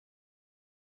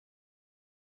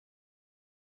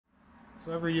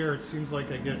So every year it seems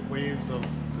like I get waves of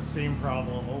the same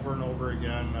problem over and over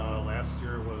again. Last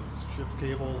year was shift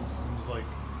cables. Seems like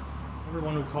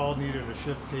everyone who called needed a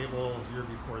shift cable. The year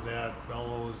before that,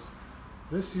 bellows.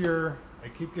 This year I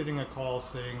keep getting a call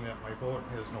saying that my boat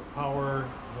has no power,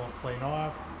 won't plane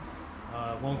off,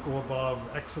 won't go above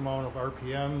X amount of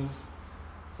RPMs.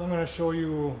 So I'm going to show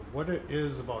you what it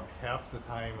is about half the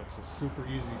time. It's a super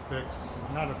easy fix.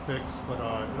 Not a fix, but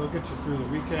it'll get you through the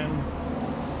weekend.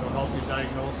 It'll help you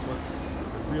diagnose what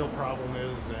the real problem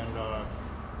is and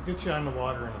get you on the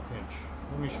water in a pinch.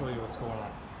 Let me show you what's going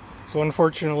on. So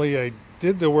unfortunately I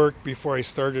did the work before I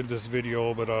started this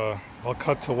video, but I'll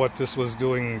cut to what this was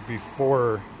doing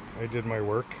before I did my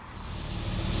work.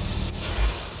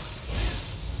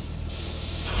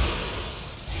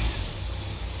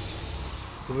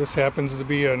 So this happens to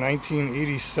be a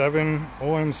 1987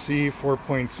 OMC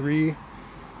 4.3.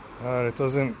 It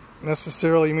doesn't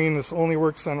necessarily mean this only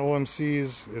works on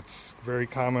OMCs. It's very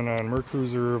common on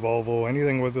Mercruiser, Volvo,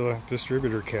 anything with a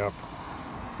distributor cap.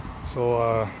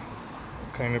 So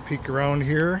kind of peek around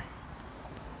here,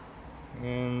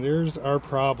 and there's our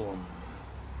problem.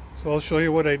 So I'll show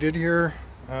you what I did here.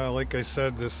 Like I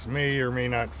said, this may or may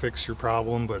not fix your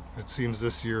problem, but it seems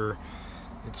this year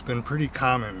it's been pretty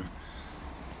common.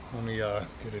 Let me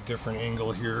get a different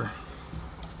angle here.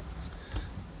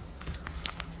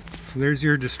 So there's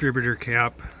your distributor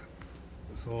cap.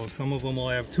 So some of them will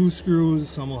have 2 screws,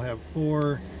 some will have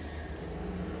 4.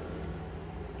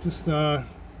 Just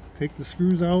take the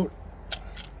screws out,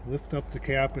 lift up the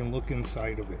cap, and look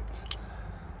inside of it.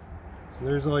 So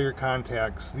there's all your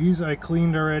contacts. These I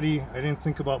cleaned already. I didn't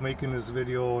think about making this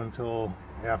video until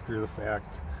after the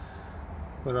fact.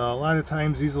 But a lot of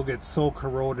times these will get so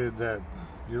corroded that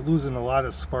you're losing a lot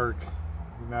of spark.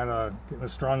 You're not getting a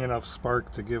strong enough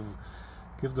spark to give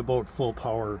the boat full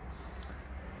power.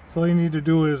 So all you need to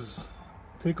do is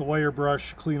take a wire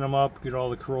brush, clean them up, get all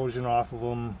the corrosion off of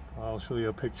them. I'll show you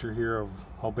a picture here of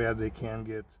how bad they can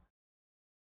get.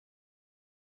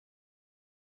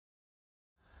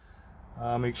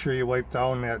 Make sure you wipe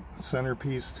down that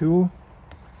centerpiece too.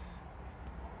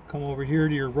 Come over here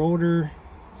to your rotor.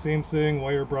 Same thing,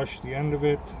 wire brush the end of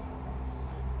it,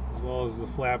 as well as the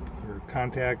flap or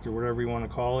contact or whatever you want to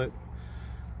call it.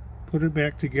 Put it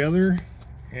back together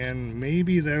and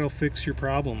maybe that'll fix your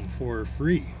problem for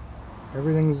free.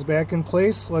 Everything's back in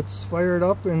place. Let's fire it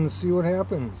up and see what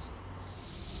happens.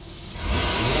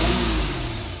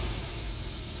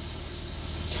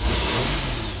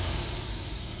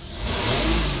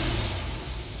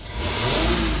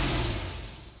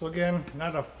 So again,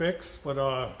 not a fix, but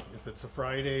if it's a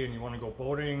Friday and you want to go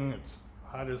boating, it's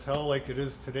hot as hell like it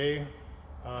is today,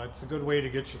 it's a good way to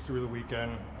get you through the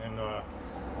weekend and a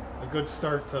good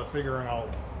start to figuring out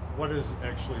what is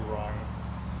actually wrong.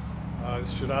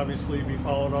 This should obviously be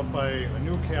followed up by a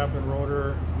new cap and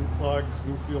rotor, new plugs,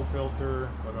 new fuel filter,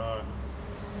 but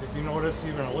if you notice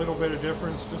even a little bit of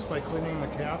difference just by cleaning the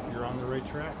cap, you're on the right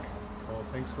track. So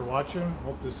thanks for watching,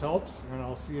 hope this helps, and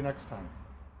I'll see you next time.